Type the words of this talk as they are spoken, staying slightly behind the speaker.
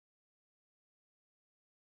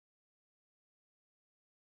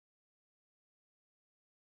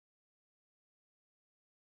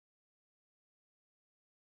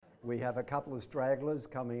We have a couple of stragglers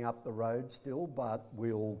coming up the road still, but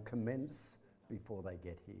we'll commence before they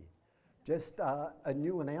get here. Just a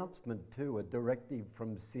new announcement too, a directive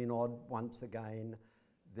from Synod once again.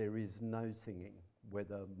 There is no singing,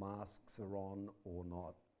 whether masks are on or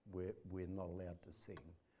not. We're not allowed to sing.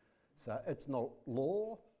 So it's not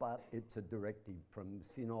law, but it's a directive from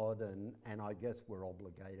Synod, and I guess we're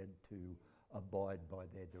obligated to abide by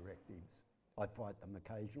their directives. I fight them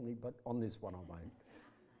occasionally, but on this one I won't.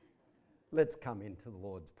 Let's come into the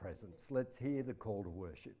Lord's presence. Let's hear the call to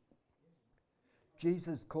worship.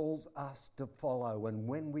 Jesus calls us to follow, and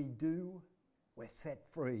when we do, we're set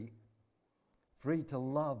free. Free to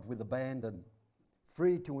love with abandon,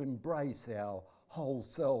 free to embrace our whole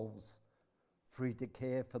selves, free to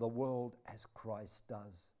care for the world as Christ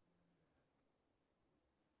does.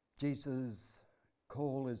 Jesus'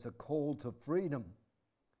 call is a call to freedom.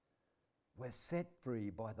 We're set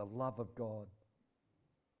free by the love of God.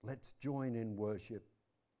 Let's join in worship.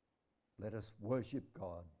 Let us worship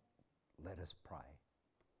God. Let us pray.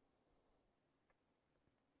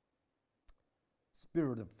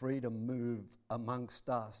 Spirit of freedom, move amongst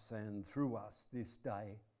us and through us this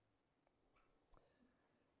day.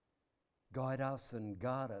 Guide us and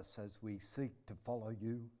guard us as we seek to follow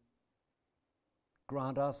you.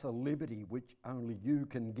 Grant us a liberty which only you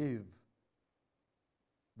can give,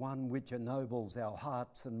 one which ennobles our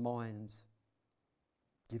hearts and minds,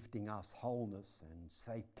 gifting us wholeness and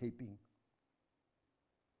safekeeping.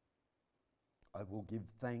 I will give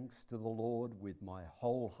thanks to the Lord with my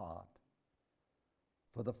whole heart,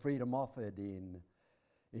 for the freedom offered in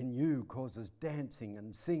you causes dancing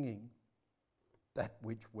and singing, that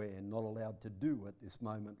which we're not allowed to do at this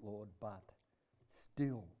moment, Lord, but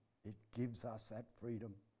still it gives us that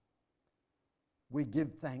freedom. We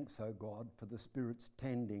give thanks, O God, for the Spirit's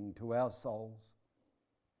tending to our souls.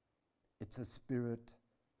 It's a Spirit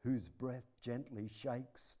whose breath gently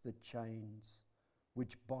shakes the chains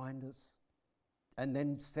which bind us and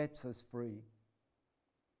then sets us free.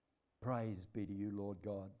 Praise be to you, Lord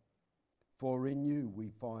God, for in you we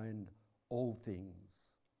find all things.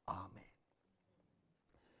 Amen.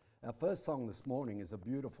 Our first song this morning is a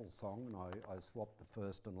beautiful song, and I swapped the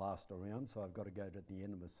first and last around, so I've got to go to the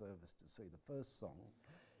end of the service to see the first song.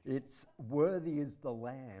 It's Worthy is the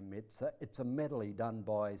Lamb. It's a medley done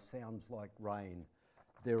by Sounds Like Rain.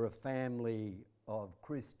 They're a family of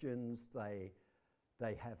Christians. They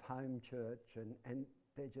have home church, and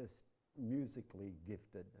they're just musically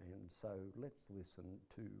gifted. And so let's listen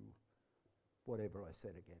to whatever I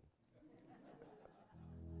said again.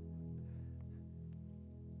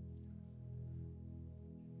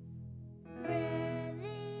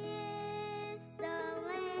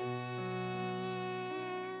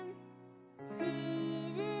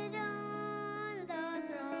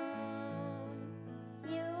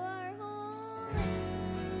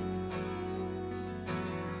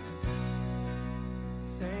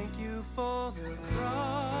 For the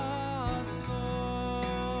cross,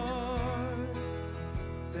 Lord,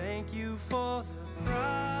 thank you for the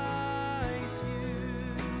price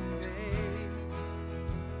you paid,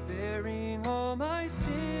 bearing all my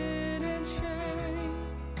sin and shame.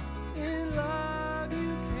 In love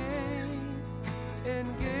you came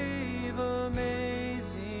and gave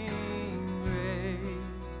amazing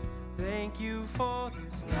grace. Thank you for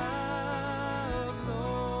this love,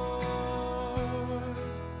 Lord.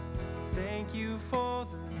 Thank you for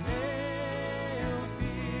the nail-pierced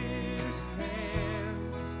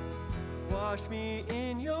hands. Wash me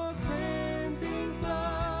in your cleansing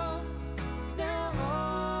flow. Now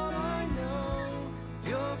all I know is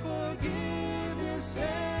your forgiveness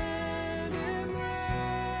and embrace.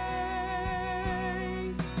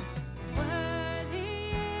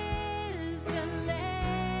 Worthy is the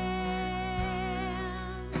Lamb,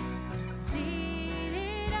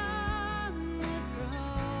 seated on the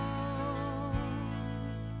throne.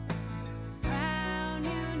 Crown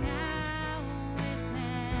you now with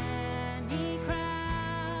many crowns.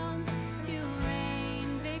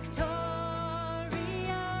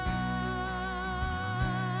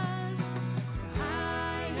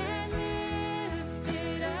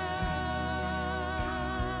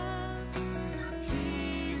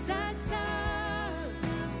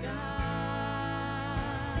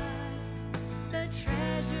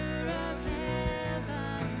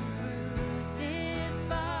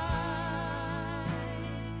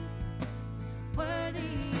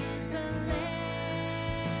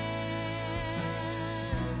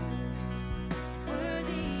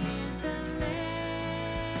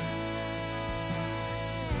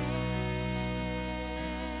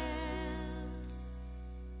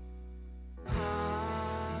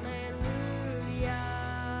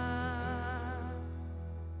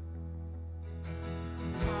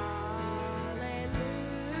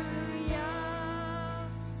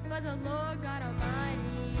 but the Lord God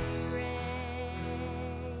Almighty reigns.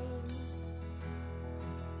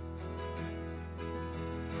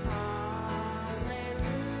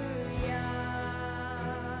 Hallelujah.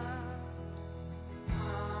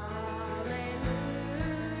 Hallelujah.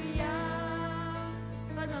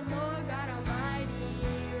 But the Lord God Almighty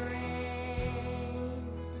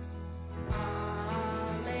reigns. Hallelujah.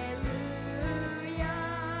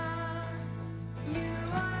 You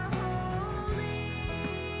are holy,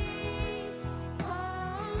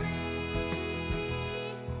 holy.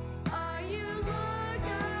 Are you Lord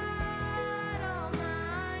God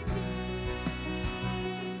Almighty?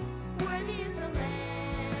 Worthy is the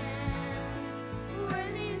Lamb,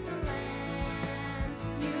 worthy is the Lamb.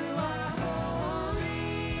 You are holy,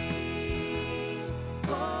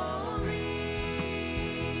 holy.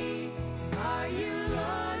 Are you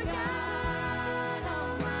Lord God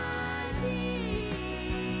Almighty?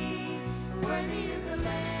 Worthy is the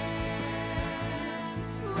Lamb,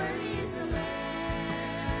 worthy is the Lamb,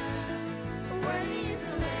 worthy is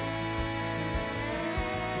the Lamb.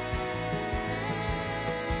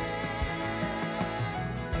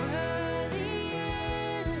 Worthy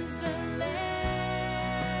is the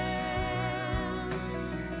Lamb,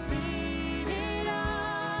 seated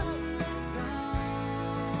on the throne.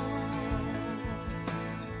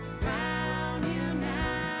 Crown you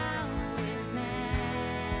now with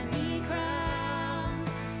many crowns.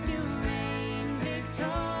 You reign victorious,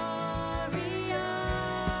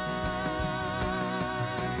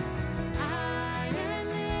 high and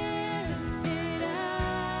lifted up.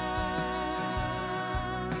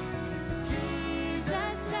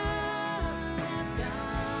 Jesus, Son of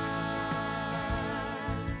God,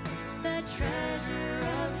 the treasure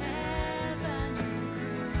of heaven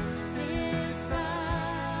crucified.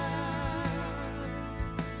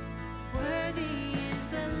 Worthy is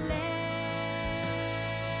the Lamb,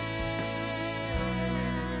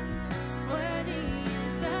 worthy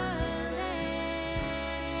is the Lamb,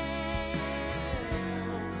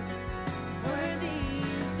 worthy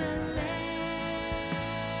is the Lamb.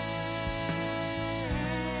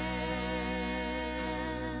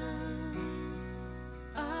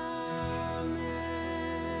 Amen.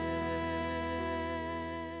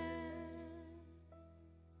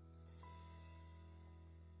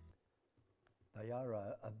 They are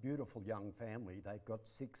a beautiful young family. They've got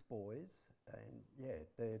 6 boys, and yeah,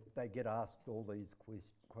 they get asked all these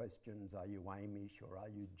questions, are you Amish or are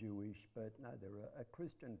you Jewish? But no, they're a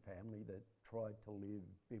Christian family that tried to live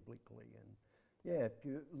biblically. And yeah, if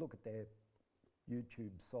you look at their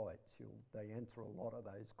YouTube sites, they answer a lot of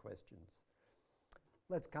those questions.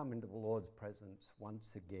 Let's come into the Lord's presence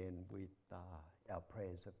once again with our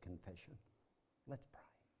prayers of confession. Let's pray.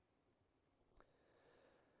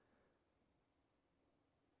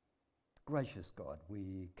 Gracious God,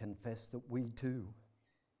 we confess that we too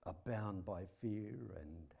are bound by fear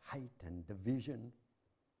and hate and division.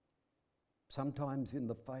 Sometimes in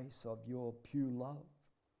the face of your pure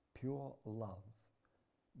love,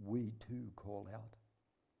 we too call out,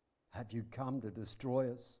 have you come to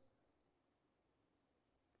destroy us?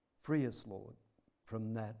 Free us, Lord,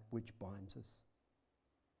 from that which binds us.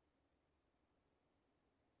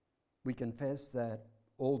 We confess that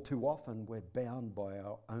all too often we're bound by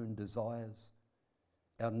our own desires,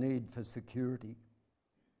 our need for security,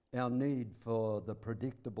 our need for the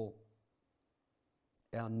predictable,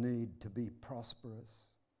 our need to be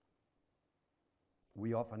prosperous.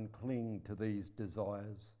 We often cling to these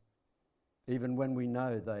desires, even when we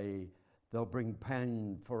know they'll bring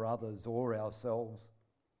pain for others or ourselves.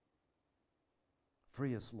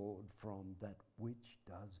 Free us, Lord, from that which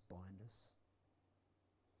does bind us.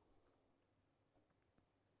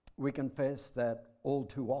 We confess that all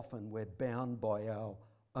too often we're bound by our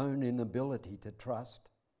own inability to trust,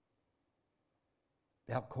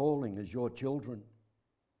 our calling as your children,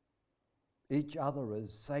 each other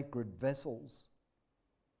as sacred vessels,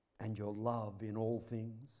 and your love in all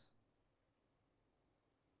things.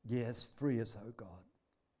 Yes, free us, O God,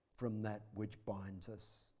 from that which binds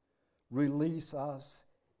us. Release us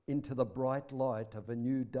into the bright light of a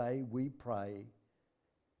new day, we pray,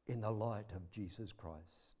 in the light of Jesus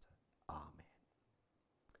Christ. Amen.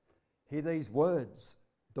 Hear these words.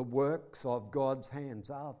 The works of God's hands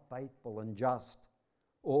are faithful and just.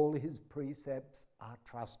 All his precepts are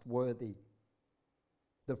trustworthy.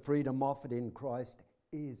 The freedom offered in Christ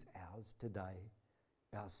is ours today.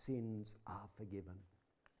 Our sins are forgiven.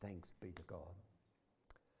 Thanks be to God.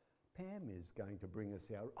 Pam is going to bring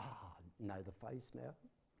us our... know the face now.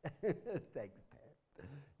 Thanks, Pam.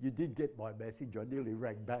 You did get my message. I nearly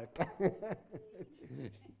rang back.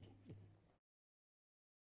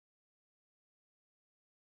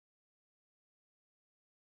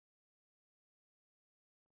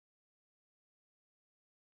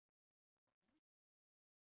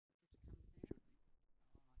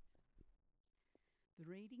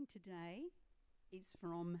 The reading today is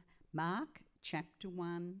from Mark chapter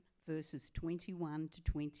 1, verses 21 to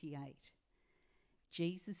 28.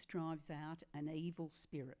 Jesus drives out an evil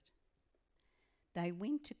spirit. They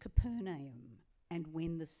went to Capernaum, and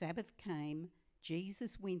when the Sabbath came,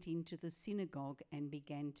 Jesus went into the synagogue and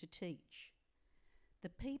began to teach. The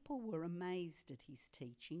people were amazed at his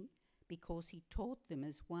teaching, because he taught them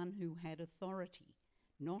as one who had authority,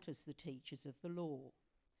 not as the teachers of the law.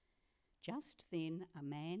 Just then a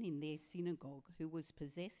man in their synagogue who was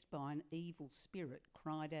possessed by an evil spirit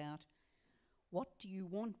cried out, "What do you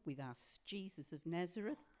want with us, Jesus of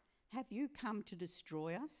Nazareth? Have you come to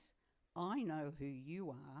destroy us? I know who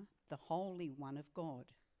you are, the Holy One of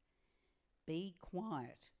God." "Be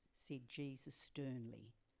quiet," said Jesus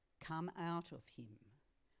sternly. "Come out of him."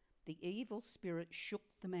 The evil spirit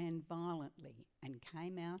shook the man violently and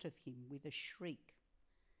came out of him with a shriek.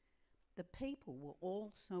 The people were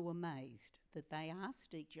all so amazed that they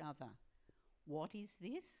asked each other, "What is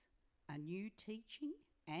this? A new teaching,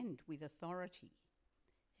 and with authority.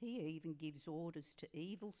 He even gives orders to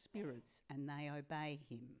evil spirits and they obey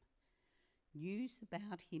him." News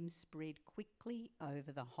about him spread quickly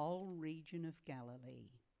over the whole region of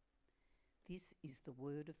Galilee. This is the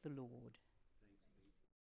word of the Lord.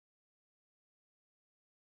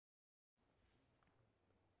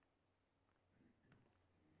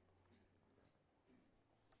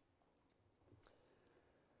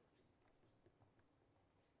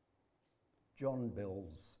 John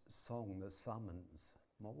Bell's song, The Summons.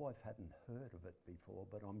 My wife hadn't heard of it before,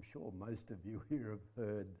 but I'm sure most of you here have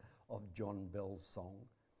heard of John Bell's song.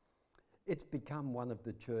 It's become one of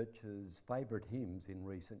the church's favourite hymns in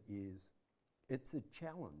recent years. It's a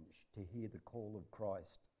challenge to hear the call of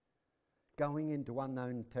Christ, going into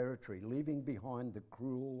unknown territory, leaving behind the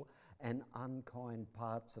cruel and unkind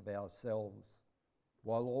parts of ourselves,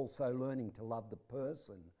 while also learning to love the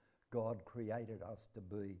person God created us to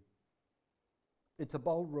be. It's a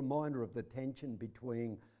bold reminder of the tension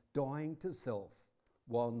between dying to self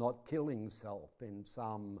while not killing self in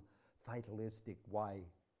some fatalistic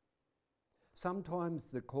way.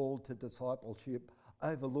 Sometimes the call to discipleship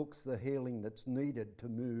overlooks the healing that's needed to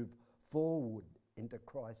move forward into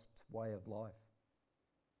Christ's way of life.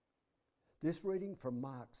 This reading from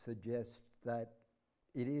Mark suggests that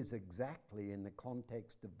it is exactly in the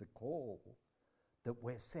context of the call that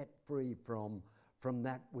we're set free from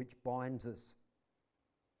that which binds us,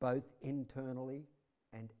 both internally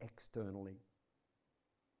and externally.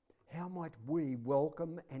 How might we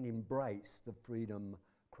welcome and embrace the freedom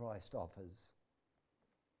Christ offers?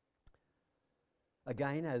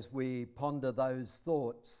 Again, as we ponder those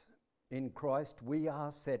thoughts, in Christ we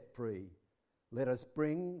are set free. Let us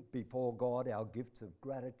bring before God our gifts of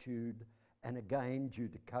gratitude, and again, due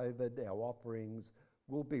to COVID, our offerings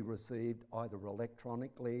will be received either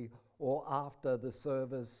electronically or after the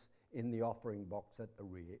service in the offering box at the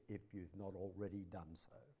rear, if you've not already done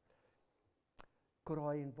so. Could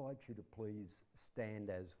I invite you to please stand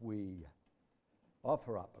as we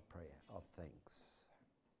offer up a prayer of thanks.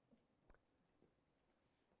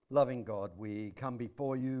 Loving God, we come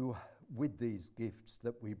before you with these gifts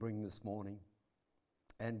that we bring this morning,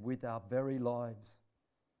 and with our very lives.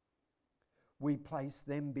 We place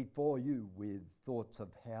them before you with thoughts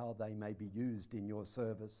of how they may be used in your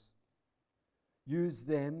service. Use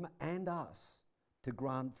them and us to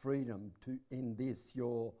grant freedom in this,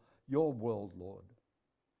 your world, Lord.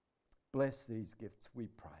 Bless these gifts, we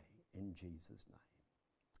pray, in Jesus' name.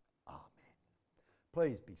 Amen.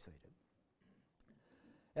 Please be seated.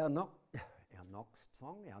 Our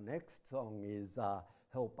next song is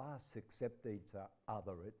Help Us Accept Each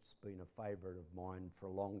Other. It's been a favourite of mine for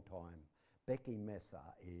a long time. Becky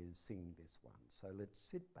Messer is singing this one, so let's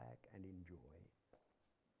sit back and enjoy.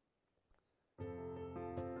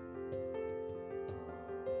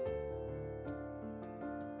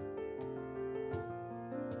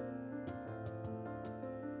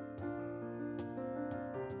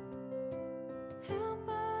 Help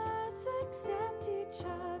us accept each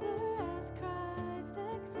other as Christ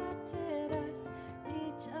accepted us.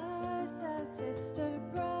 Teach us as sister,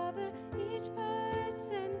 brother, each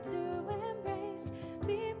person to embrace.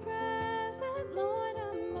 Be present, Lord,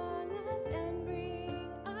 among us and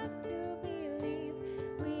bring us to believe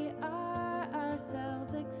we are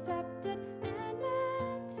ourselves accepted and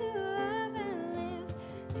meant to love and live.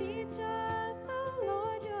 Teach us, oh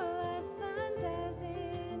Lord, your lessons as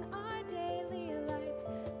in our daily life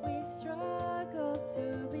we struggle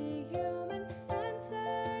to be human and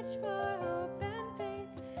search for hope and faith.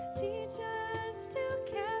 Teach us to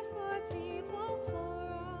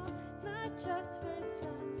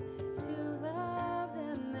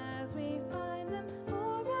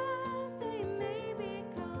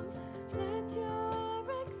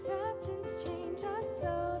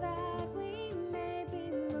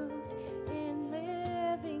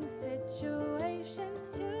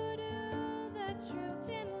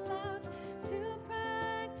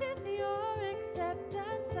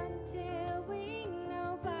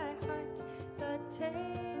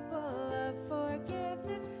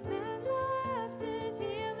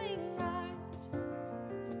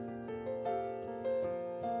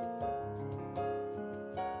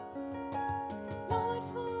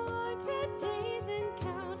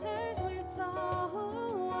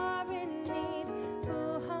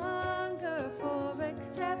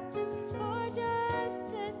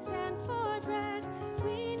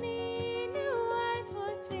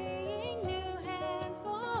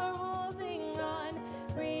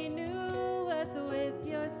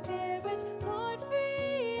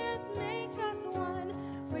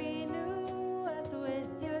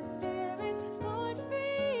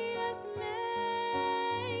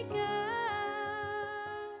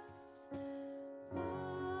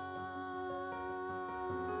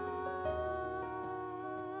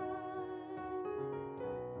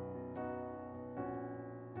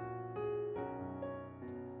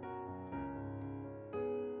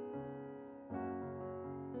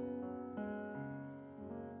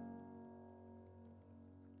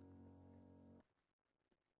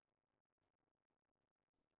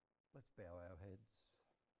Let's bow our heads.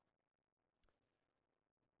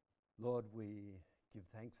 Lord, we give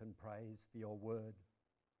thanks and praise for your word.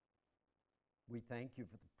 We thank you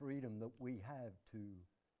for the freedom that we have to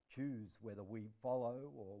choose whether we follow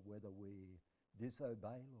or whether we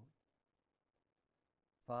disobey, Lord.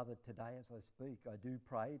 Father, today as I speak, I do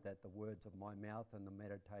pray that the words of my mouth and the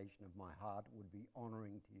meditation of my heart would be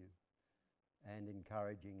honouring to you and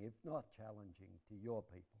encouraging, if not challenging, to your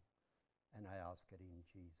people. And I ask it in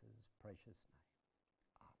Jesus' precious name.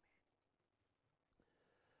 Amen.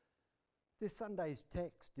 This Sunday's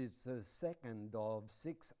text is the second of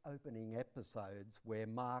 6 opening episodes where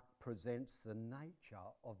Mark presents the nature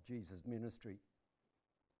of Jesus' ministry.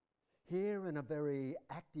 Here in a very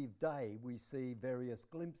active day, we see various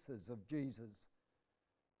glimpses of Jesus.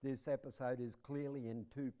 This episode is clearly in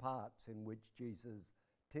 2 parts in which Jesus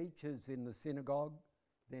teaches in the synagogue,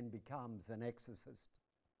 then becomes an exorcist.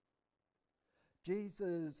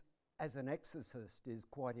 Jesus as an exorcist is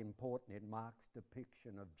quite important in Mark's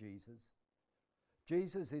depiction of Jesus.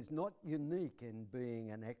 Jesus is not unique in being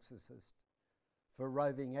an exorcist, for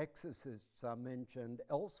roving exorcists are mentioned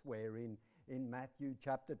elsewhere in Matthew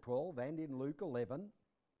chapter 12 and in Luke 11.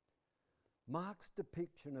 Mark's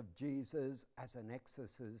depiction of Jesus as an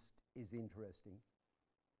exorcist is interesting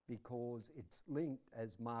because it's linked,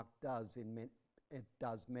 as Mark does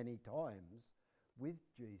many times, with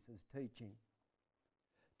Jesus' teaching.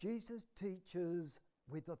 Jesus teaches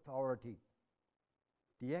with authority.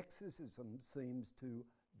 The exorcism seems to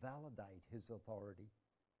validate his authority.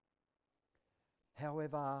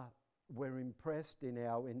 However, we're impressed in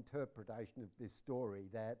our interpretation of this story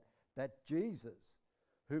that Jesus,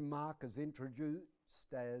 whom Mark has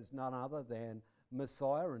introduced as none other than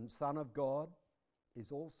Messiah and Son of God,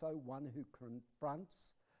 is also one who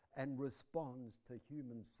confronts and responds to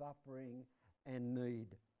human suffering and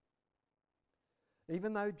need.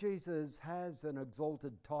 Even though Jesus has an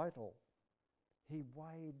exalted title, he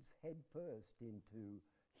wades headfirst into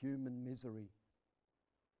human misery.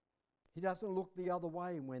 He doesn't look the other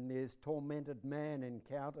way when this tormented man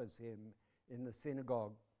encounters him in the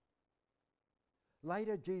synagogue.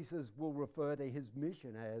 Later, Jesus will refer to his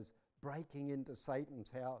mission as breaking into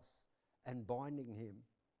Satan's house and binding him,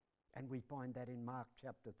 and we find that in Mark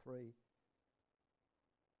chapter 3.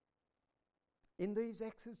 In these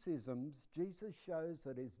exorcisms, Jesus shows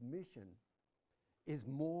that his mission is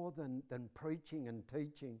more than preaching and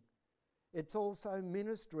teaching. It's also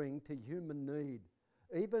ministering to human need,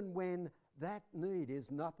 even when that need is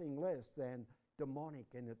nothing less than demonic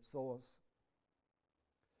in its source.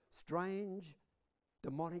 Strange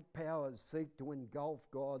demonic powers seek to engulf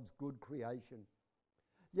God's good creation.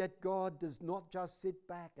 Yet God does not just sit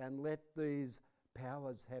back and let these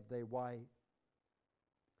powers have their way.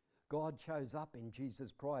 God shows up in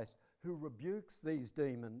Jesus Christ, who rebukes these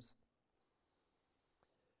demons,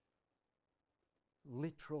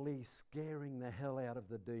 literally scaring the hell out of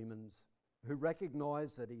the demons, who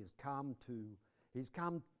recognise that he's come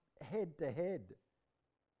head to head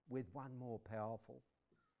with one more powerful.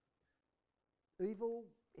 Evil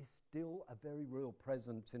is still a very real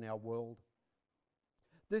presence in our world.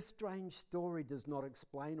 This strange story does not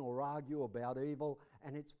explain or argue about evil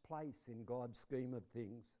and its place in God's scheme of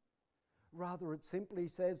things. Rather, it simply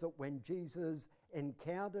says that when Jesus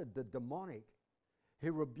encountered the demonic, he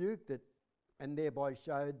rebuked it and thereby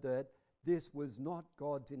showed that this was not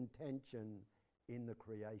God's intention in the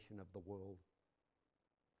creation of the world.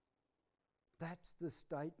 That's the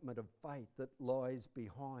statement of faith that lies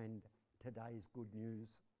behind today's good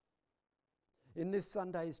news. In this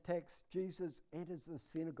Sunday's text, Jesus enters the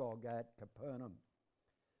synagogue at Capernaum.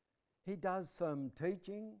 He does some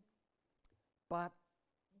teaching, but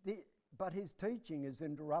his teaching is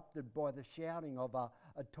interrupted by the shouting of a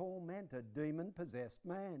tormented, demon-possessed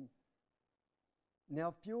man.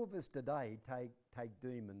 Now, few of us today take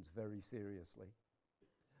demons very seriously.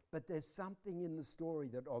 But there's something in the story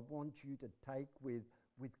that I want you to take with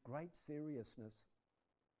great seriousness.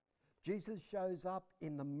 Jesus shows up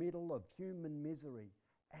in the middle of human misery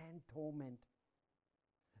and torment.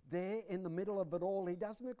 There, in the middle of it all, he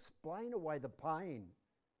doesn't explain away the pain.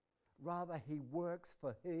 Rather, he works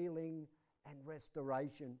for healing and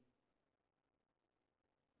restoration.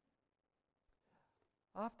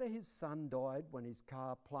 After his son died when his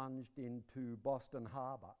car plunged into Boston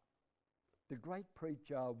Harbour, the great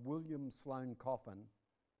preacher William Sloane Coffin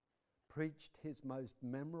preached his most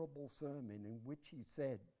memorable sermon in which he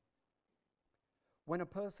said, "When a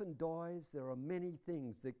person dies, there are many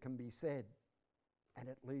things that can be said, and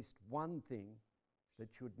at least one thing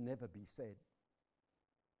that should never be said."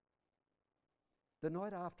 The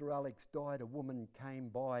night after Alex died, a woman came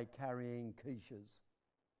by carrying quiches.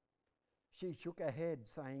 She shook her head,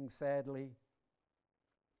 saying sadly,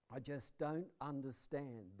 "I just don't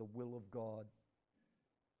understand the will of God."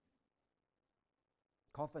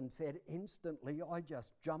 Coffin said, "Instantly, I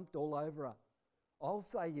just jumped all over her." "I'll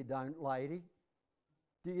say you don't, lady.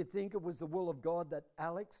 Do you think it was the will of God that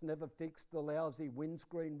Alex never fixed the lousy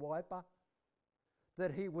windscreen wiper?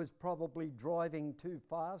 That he was probably driving too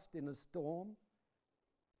fast in a storm?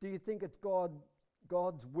 Do you think it's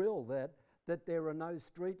God's will that there are no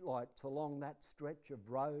street lights along that stretch of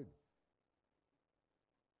road?"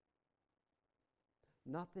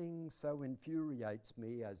 Nothing so infuriates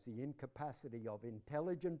me as the incapacity of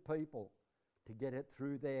intelligent people to get it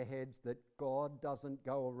through their heads that God doesn't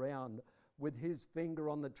go around with his finger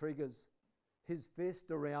on the triggers, his fist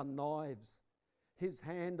around knives, his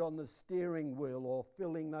hand on the steering wheel, or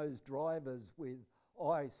filling those drivers with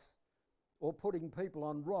ice, or putting people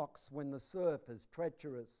on rocks when the surf is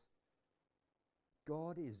treacherous.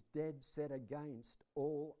 God is dead set against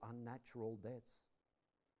all unnatural deaths.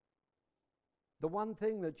 The one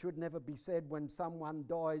thing that should never be said when someone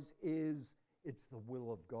dies is, "It's the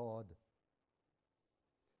will of God."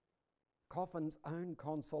 Coffin's own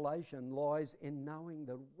consolation lies in knowing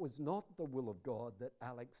that it was not the will of God that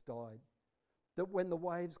Alex died, that when the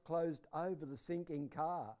waves closed over the sinking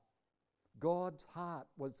car, God's heart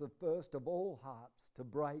was the first of all hearts to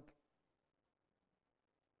break.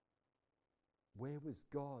 Where was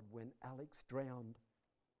God when Alex drowned?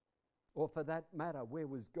 Or for that matter, where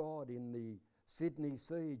was God in the Sydney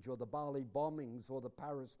siege, or the Bali bombings, or the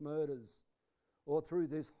Paris murders, or through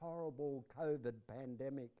this horrible COVID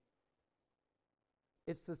pandemic?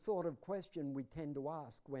 It's the sort of question we tend to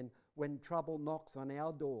ask when trouble knocks on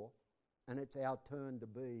our door and it's our turn to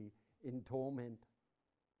be in torment.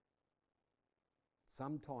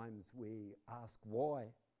 Sometimes we ask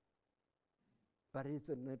why. But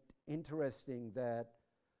isn't it interesting that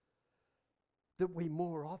we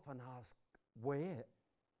more often ask where?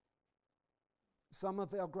 Some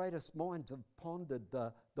of our greatest minds have pondered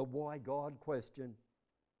the why God question.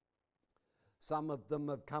 Some of them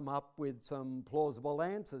have come up with some plausible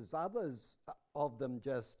answers. Others of them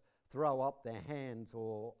just throw up their hands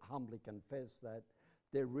or humbly confess that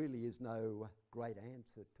there really is no great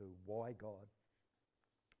answer to why God.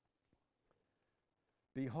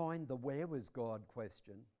 Behind the "where was God"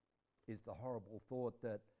 question is the horrible thought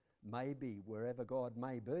that maybe wherever God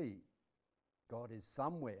may be, God is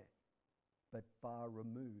somewhere but far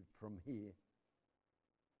removed from here.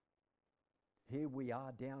 Here we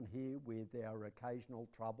are down here with our occasional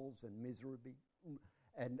troubles and miseries,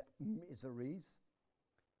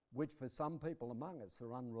 which for some people among us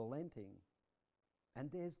are unrelenting. And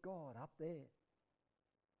there's God up there.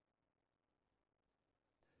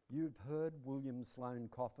 You've heard William Sloane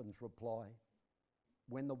Coffin's reply.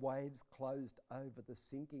 When the waves closed over the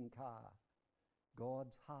sinking car,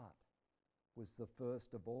 God's heart was the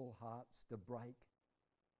first of all hearts to break.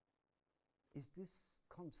 Is this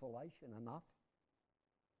consolation enough?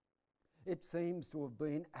 It seems to have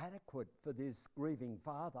been adequate for this grieving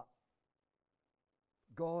father.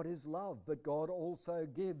 God is love, but God also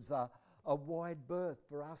gives a wide berth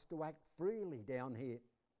for us to act freely down here,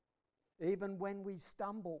 even when we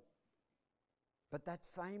stumble. But that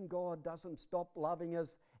same God doesn't stop loving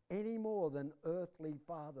us any more than earthly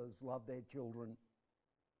fathers love their children.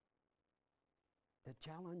 The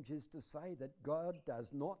challenge is to say that God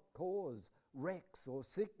does not cause wrecks or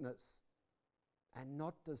sickness, and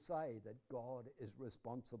not to say that God is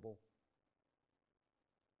responsible.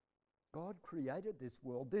 God created this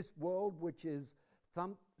world which is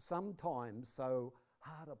sometimes so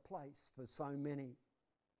hard a place for so many.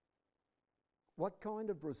 What kind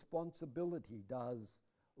of responsibility does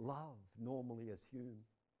love normally assume?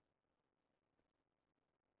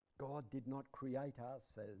 God did not create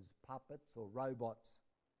us as puppets or robots.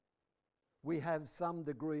 We have some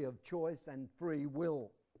degree of choice and free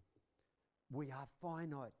will. We are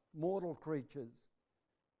finite, mortal creatures,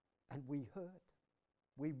 and we hurt,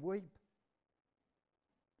 we weep,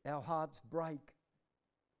 our hearts break.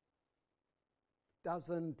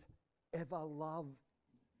 Doesn't ever love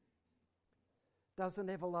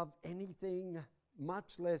anything,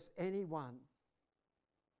 much less anyone.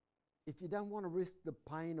 If you don't want to risk the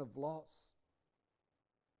pain of loss.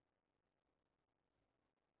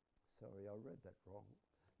 Sorry, I read that wrong.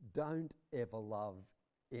 Don't ever love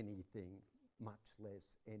anything, much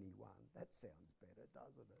less anyone. That sounds better,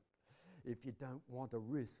 doesn't it? If you don't want to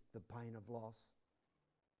risk the pain of loss.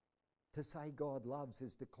 To say God loves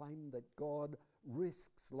is to claim that God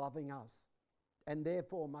risks loving us and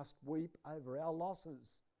therefore must weep over our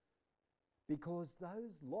losses, because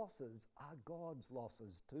those losses are God's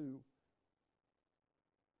losses too.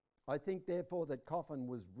 I think, therefore, that Coffin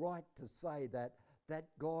was right to say that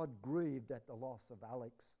God grieved at the loss of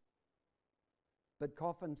Alex. But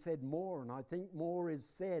Coffin said more, and I think more is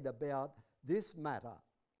said about this matter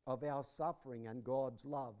of our suffering and God's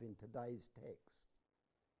love in today's text.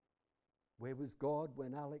 Where was God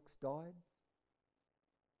when Alex died?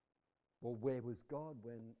 Well, where was God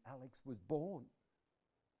when Alex was born?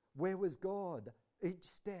 Where was God each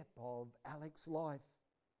step of Alex's life?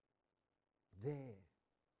 There,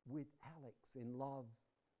 with Alex in love.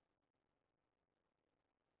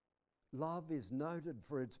 Love is noted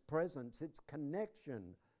for its presence, its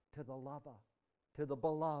connection to the lover, to the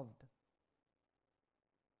beloved.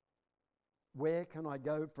 Where can I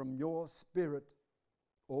go from your spirit,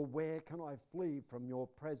 or where can I flee from your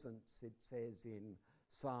presence? It says in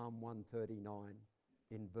Psalm 139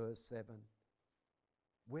 in verse 7.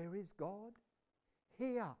 Where is God?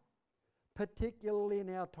 Here, particularly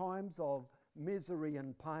in our times of misery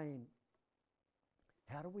and pain.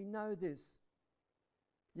 How do we know this?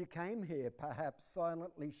 You came here perhaps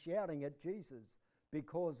silently shouting at Jesus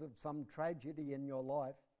because of some tragedy in your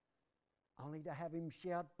life, only to have him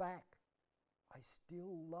shout back, I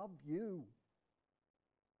still love you.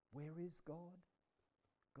 Where is God?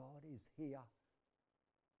 God is here.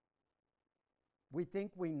 We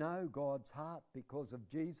think we know God's heart because of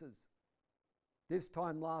Jesus. This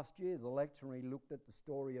time last year, the lectionary looked at the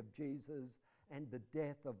story of Jesus and the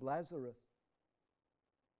death of Lazarus.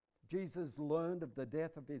 Jesus learned of the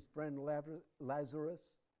death of his friend Lazarus,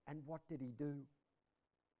 and what did he do?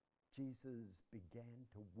 Jesus began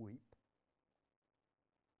to weep.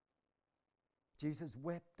 Jesus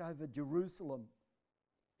wept over Jerusalem.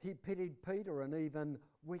 He pitied Peter and even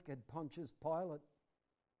wicked Pontius Pilate.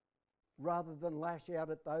 Rather than lash out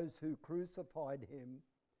at those who crucified him,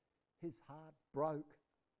 his heart broke.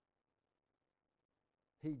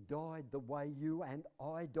 He died the way you and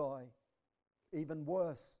I die, even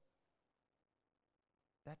worse.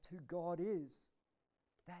 That's who God is.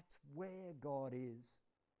 That's where God is.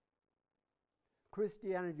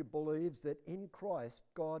 Christianity believes that in Christ,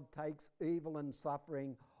 God takes evil and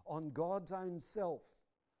suffering on God's own self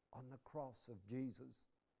on the cross of Jesus.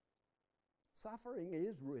 Suffering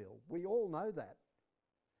is real. We all know that.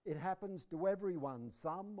 It happens to everyone,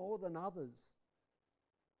 some more than others.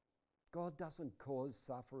 God doesn't cause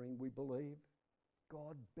suffering, we believe.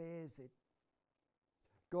 God bears it.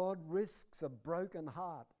 God risks a broken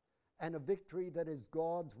heart, and a victory that is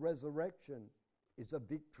God's resurrection is a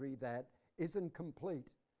victory that isn't complete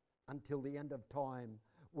until the end of time,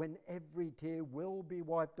 when every tear will be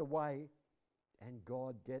wiped away and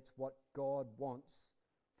God gets what God wants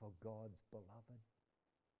for God's beloved.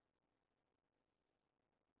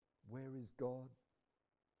 Where is God?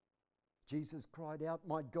 Jesus cried out,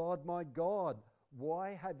 my God,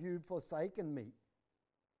 why have you forsaken me?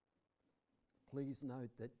 Please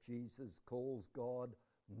note that Jesus calls God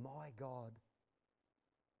my God.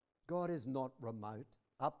 God is not remote,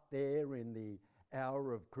 up there in the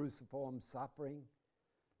hour of cruciform suffering.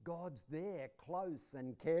 God's there, close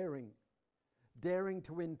and caring, daring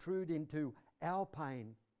to intrude into our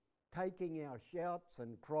pain, taking our shouts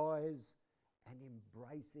and cries and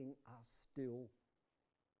embracing us still.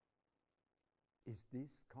 Is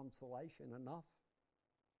this consolation enough?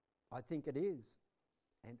 I think it is,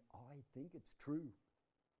 and I think it's true.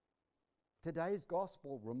 Today's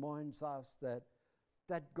gospel reminds us that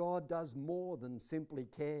God does more than simply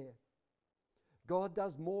care. God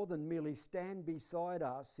does more than merely stand beside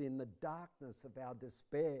us in the darkness of our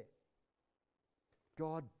despair.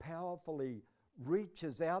 God powerfully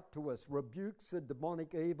reaches out to us, rebukes the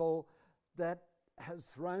demonic evil that has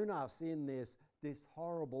thrown us in this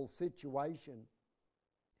horrible situation,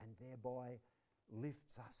 and thereby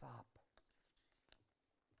lifts us up.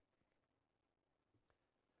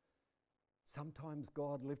 Sometimes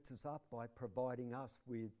God lifts us up by providing us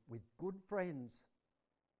with good friends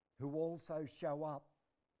who also show up,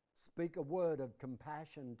 speak a word of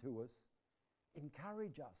compassion to us,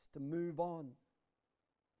 encourage us to move on,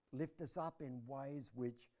 lift us up in ways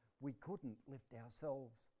which we couldn't lift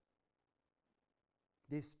ourselves.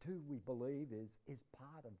 This too, we believe, is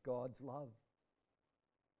part of God's love.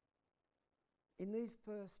 In these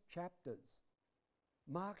first chapters,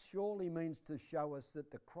 Mark surely means to show us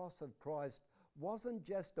that the cross of Christ wasn't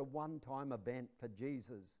just a one-time event for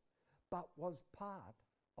Jesus, but was part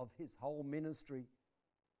of his whole ministry.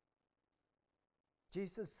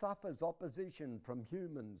 Jesus suffers opposition from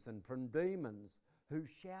humans and from demons who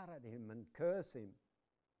shout at him and curse him.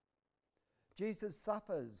 Jesus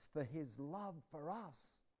suffers for his love for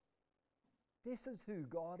us. This is who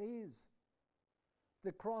God is.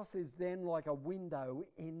 The cross is then like a window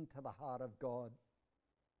into the heart of God.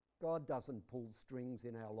 God doesn't pull strings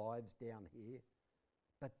in our lives down here,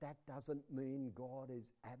 but that doesn't mean God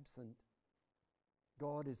is absent.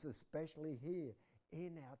 God is especially here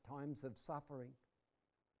in our times of suffering.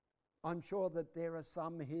 I'm sure that there are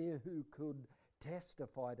some here who could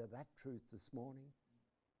testify to that truth this morning.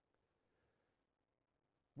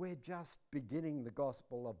 We're just beginning the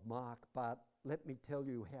Gospel of Mark, but let me tell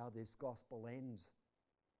you how this Gospel ends.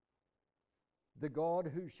 The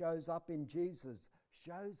God who shows up in Jesus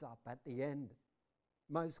shows up at the end,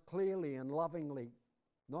 most clearly and lovingly,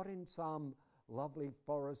 not in some lovely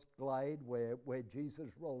forest glade where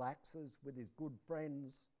Jesus relaxes with his good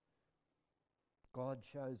friends. God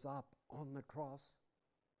shows up on the cross,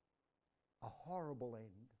 a horrible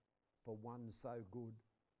end for one so good.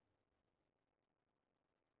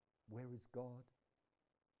 Where is God?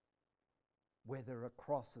 Where there are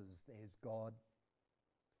crosses, there's God.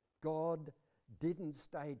 God didn't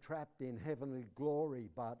stay trapped in heavenly glory,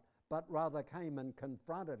 but rather came and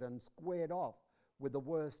confronted and squared off with the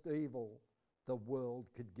worst evil the world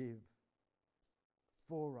could give.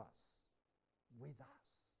 For us, with us.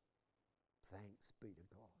 Thanks be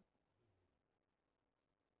to God.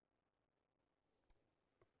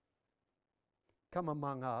 Come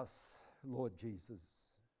among us, Lord Jesus.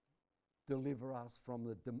 Deliver us from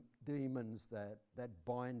the demons that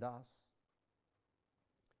bind us.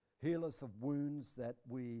 Heal us of wounds that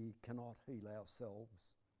we cannot heal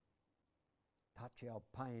ourselves. Touch our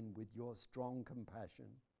pain with your strong compassion,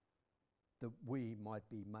 that we might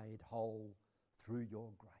be made whole through your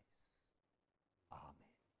grace. Amen.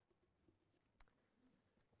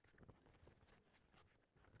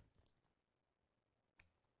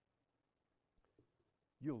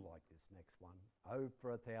 You'll like this next one. Oh,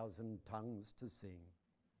 for 1,000 tongues to sing.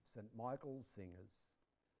 St. Michael's Singers.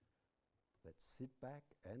 Let's sit back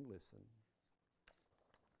and listen.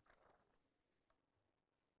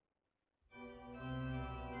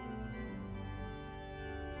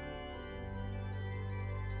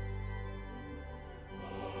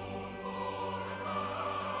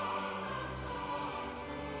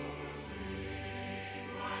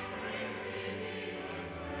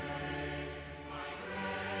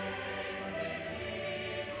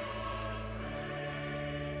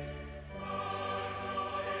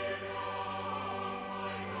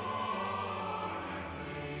 God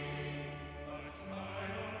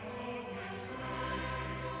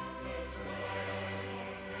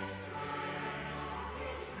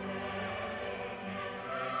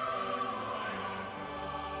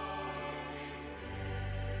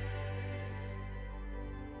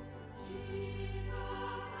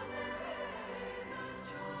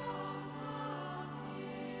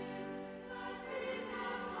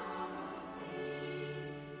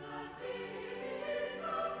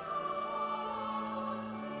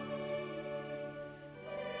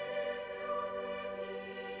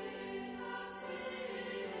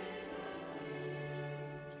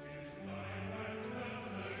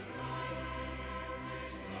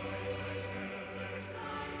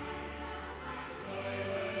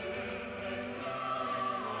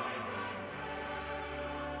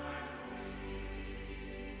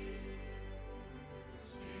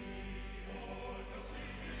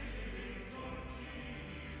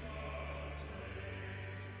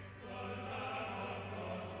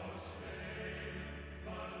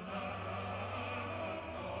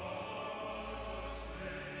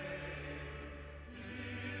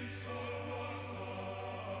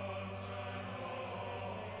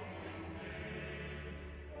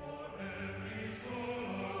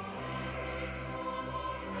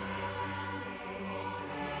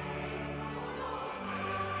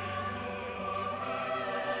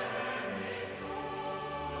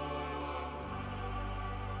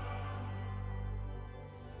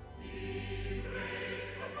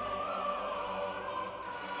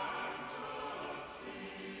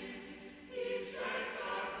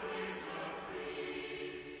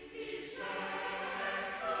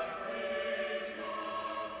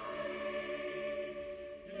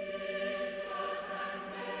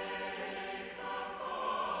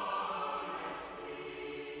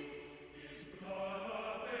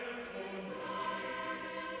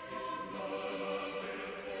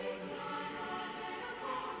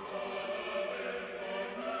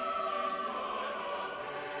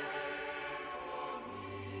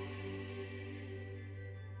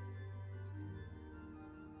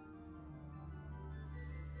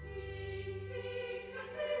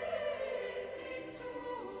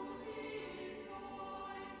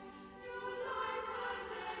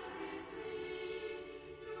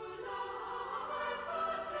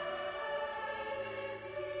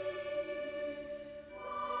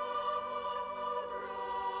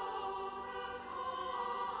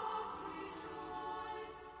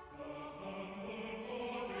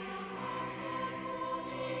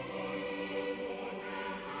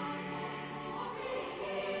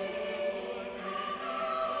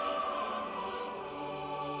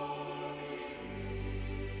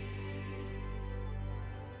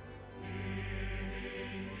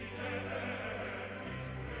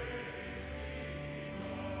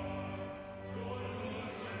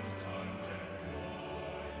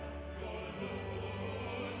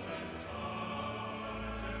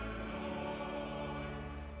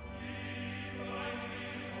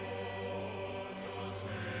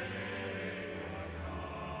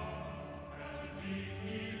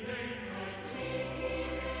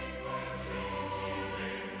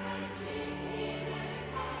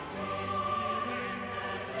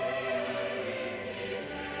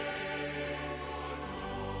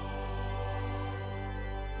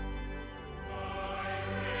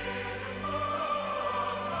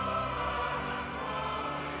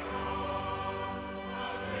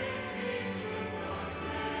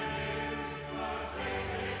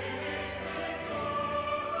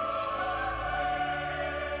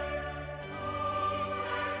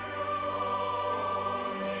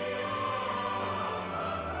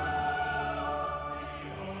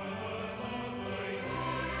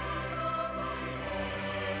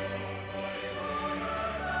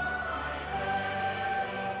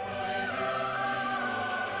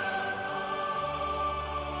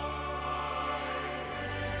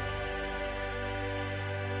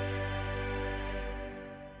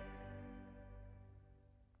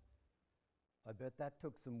bet that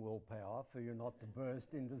took some willpower for you not to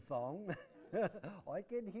burst into song. I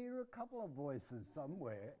can hear a couple of voices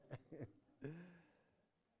somewhere.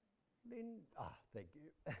 Thank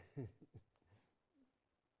you.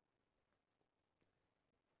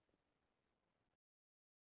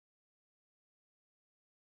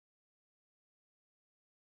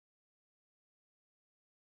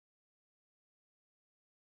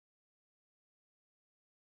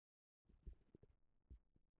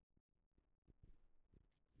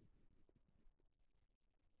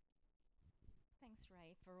 Thanks,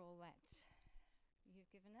 Ray, for all that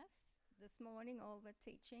you've given us this morning, all the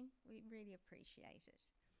teaching. We really appreciate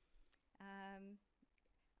it.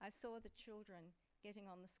 I saw the children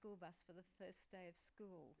getting on the school bus for the first day of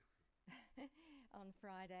school on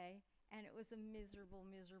Friday, and it was a miserable,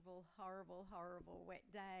 miserable, horrible, horrible wet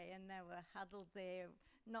day, and they were huddled there,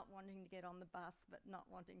 not wanting to get on the bus, but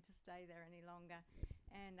not wanting to stay there any longer.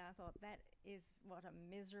 And I thought, that is what a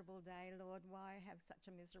miserable day, Lord. Why have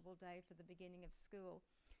such a miserable day for the beginning of school?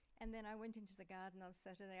 And then I went into the garden on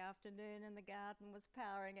Saturday afternoon, and the garden was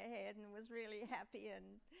powering ahead and was really happy.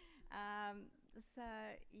 And so,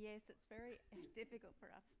 yes, it's very difficult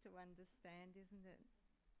for us to understand, isn't it?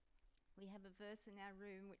 We have a verse in our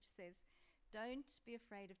room which says, "Don't be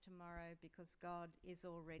afraid of tomorrow, because God is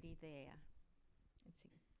already there." Let's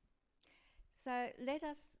see. So let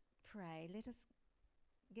us pray. Let us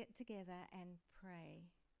get together and pray.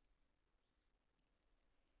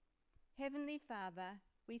 Heavenly Father,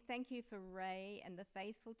 we thank you for Ray and the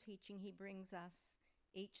faithful teaching he brings us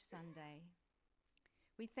each Sunday.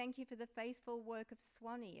 We thank you for the faithful work of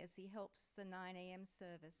Swanee as he helps the 9 a.m.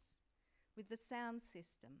 service with the sound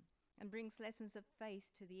system and brings lessons of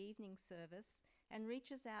faith to the evening service and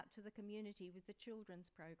reaches out to the community with the children's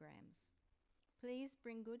programs. Please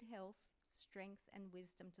bring good health, strength and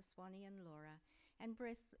wisdom to Swanee and Laura, and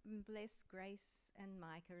bless Grace and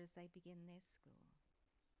Micah as they begin their school.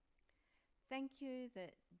 Thank you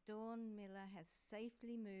that Dawn Miller has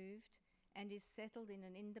safely moved and is settled in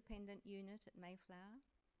an independent unit at Mayflower,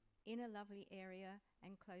 in a lovely area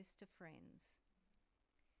and close to friends.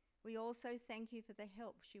 We also thank you for the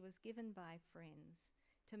help she was given by friends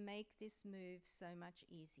to make this move so much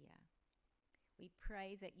easier. We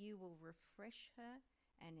pray that you will refresh her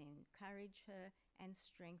and encourage her and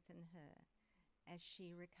strengthen her as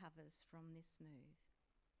she recovers from this move.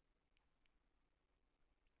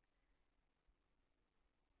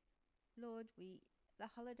 Lord, the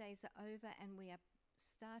holidays are over and we are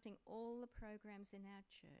starting all the programs in our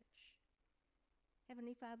church.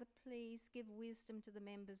 Heavenly Father, please give wisdom to the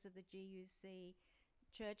members of the GUC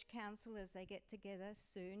Church Council as they get together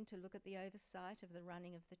soon to look at the oversight of the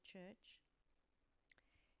running of the church.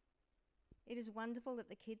 It is wonderful that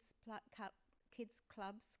the kids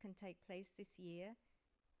clubs can take place this year.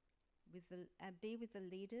 Be with the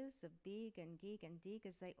leaders of Big and Gig and Dig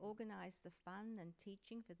as they organise the fun and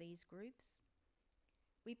teaching for these groups.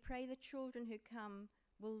 We pray the children who come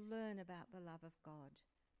will learn about the love of God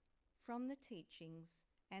from the teachings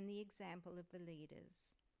and the example of the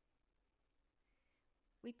leaders.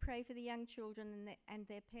 We pray for the young children and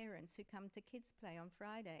their parents who come to Kids Play on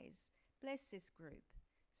Fridays. Bless this group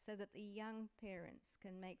so that the young parents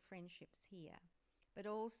can make friendships here, but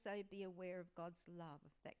also be aware of God's love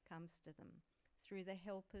that comes to them through the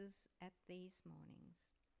helpers at these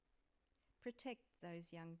mornings. Protect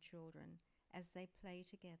those young children as they play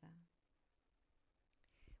together.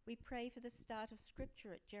 We pray for the start of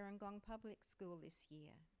Scripture at Gerringong Public School this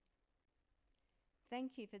year.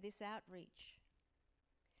 Thank you for this outreach.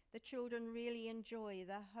 The children really enjoy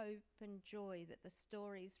the hope and joy that the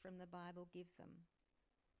stories from the Bible give them.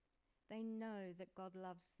 They know that God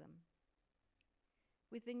loves them.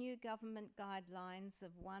 With the new government guidelines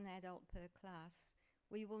of 1 adult per class,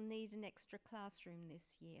 we will need an extra classroom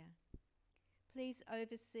this year. Please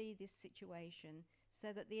oversee this situation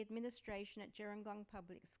so that the administration at Gerringong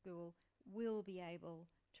Public School will be able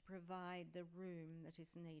to provide the room that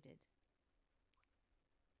is needed.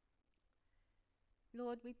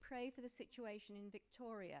 Lord, we pray for the situation in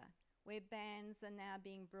Victoria, where bans are now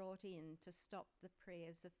being brought in to stop the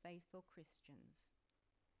prayers of faithful Christians.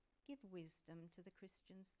 Give wisdom to the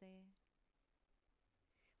Christians there.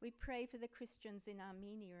 We pray for the Christians in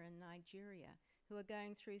Armenia and Nigeria who are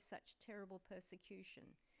going through such terrible persecution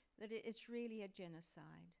that it's really a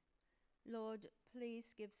genocide. Lord,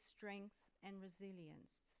 please give strength and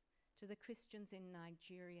resilience to the Christians in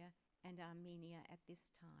Nigeria and Armenia at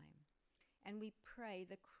this time. And we pray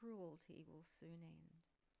the cruelty will soon end.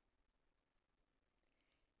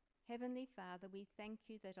 Heavenly Father, we thank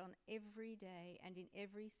you that on every day and in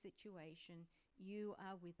every situation, you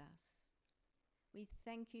are with us. We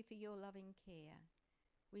thank you for your loving care.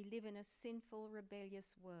 We live in a sinful,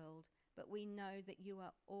 rebellious world, but we know that you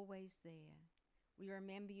are always there. We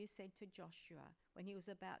remember you said to Joshua when he was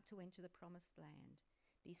about to enter the promised land,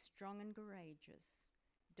 "Be strong and courageous.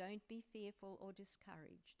 Don't be fearful or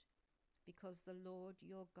discouraged, because the Lord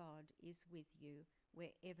your God is with you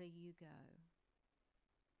wherever you go."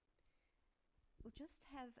 We'll just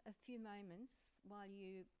have a few moments while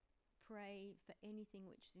you pray for anything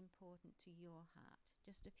which is important to your heart.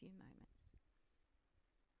 Just a few moments.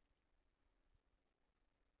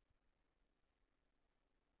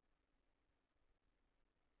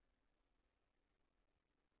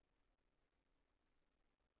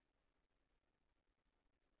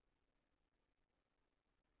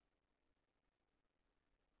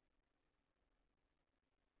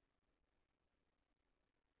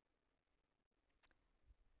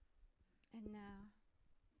 And now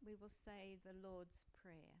we will say the Lord's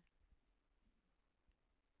Prayer.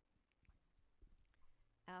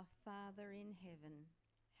 Our Father in heaven,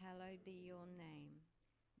 hallowed be your name.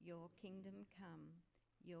 Your kingdom come,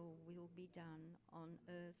 your will be done on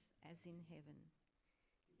earth as in heaven.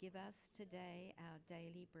 Give us today our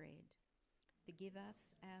daily bread. Forgive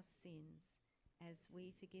us our sins as we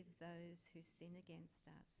forgive those who sin against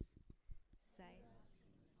us. Save us.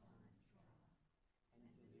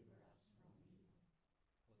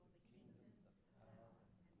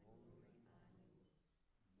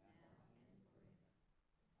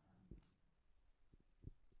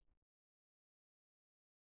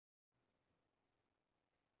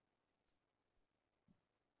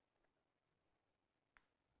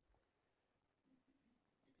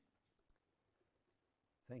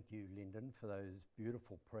 Thank you, Lyndon, for those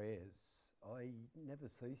beautiful prayers. I never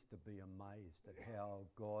cease to be amazed at how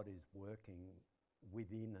God is working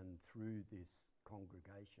within and through this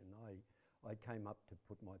congregation. I came up to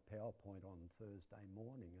put my PowerPoint on Thursday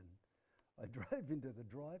morning and I drove into the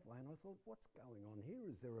driveway and I thought, what's going on here?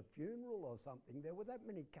 Is there a funeral or something? There were that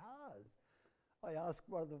many cars. I asked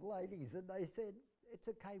one of the ladies and they said, it's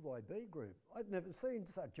a KYB group. I've never seen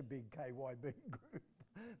such a big KYB group.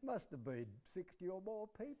 Must have been 60 or more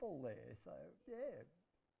people there, so yeah.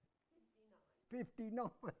 59.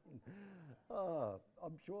 Oh,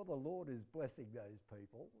 I'm sure the Lord is blessing those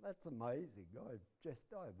people. That's amazing. I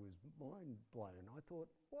was mind blown. I thought,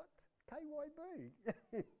 what? KYB?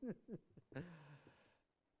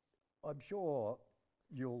 I'm sure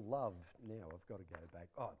you'll love, now I've got to go back.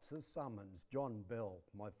 Oh, it's the Summons, John Bell.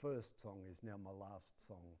 My first song is now my last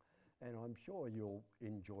song. And I'm sure you'll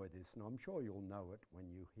enjoy this, and I'm sure you'll know it when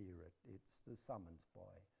you hear it. It's The Summons by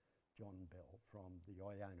John Bell from the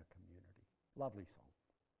Iona community. Lovely song.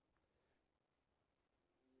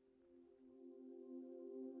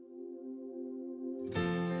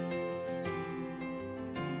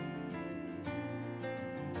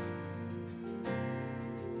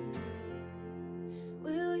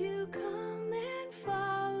 Will you come and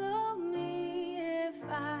follow me if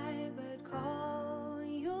I but call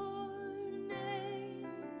your name?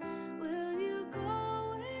 Will you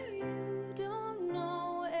go where you don't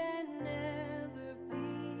know and never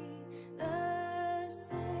be the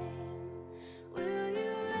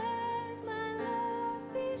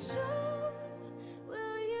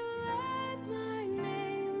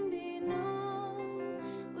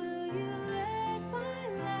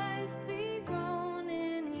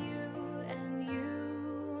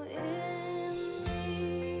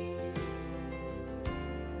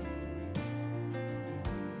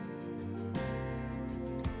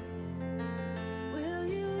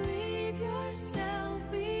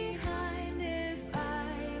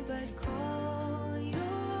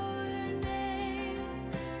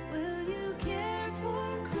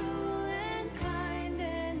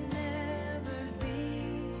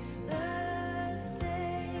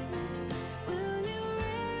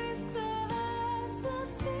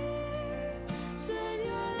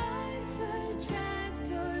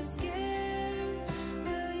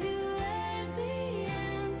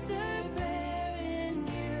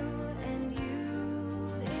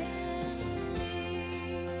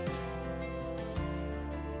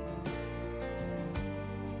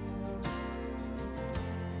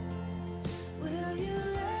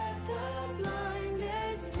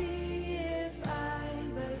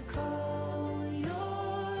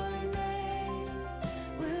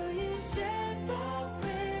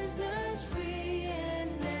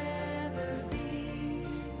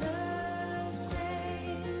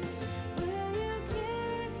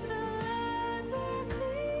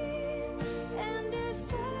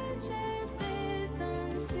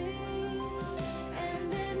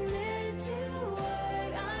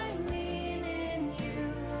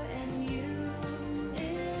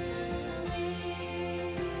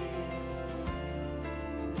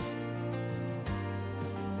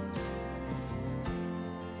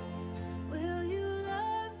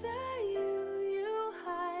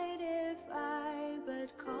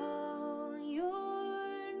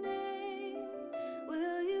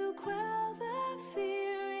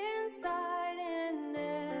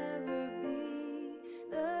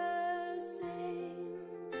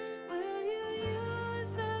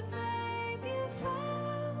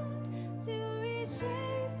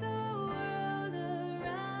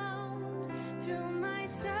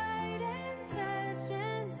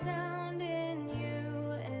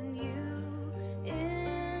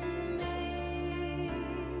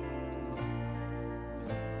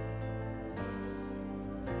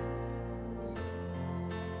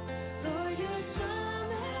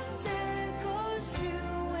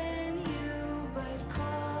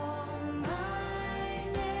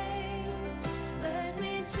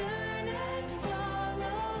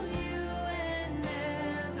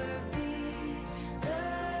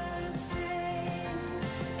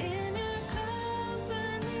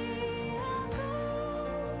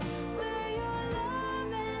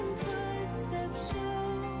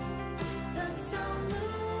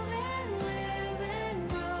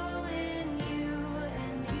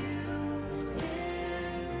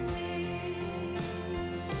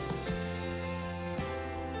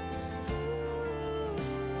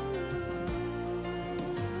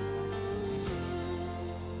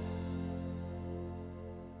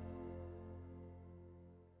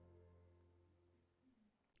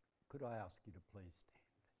Could I ask you to please stand?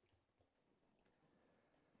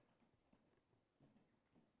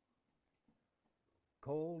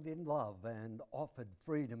 Called in love and offered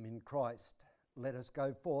freedom in Christ, let us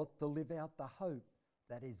go forth to live out the hope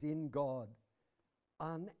that is in God,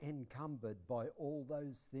 unencumbered by all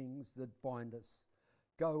those things that bind us.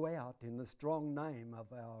 Go out in the strong name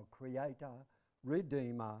of our Creator,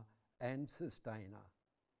 Redeemer and Sustainer.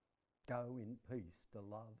 Go in peace to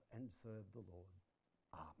love and serve the Lord.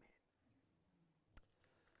 Amen.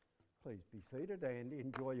 Please be seated and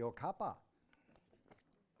enjoy your cuppa.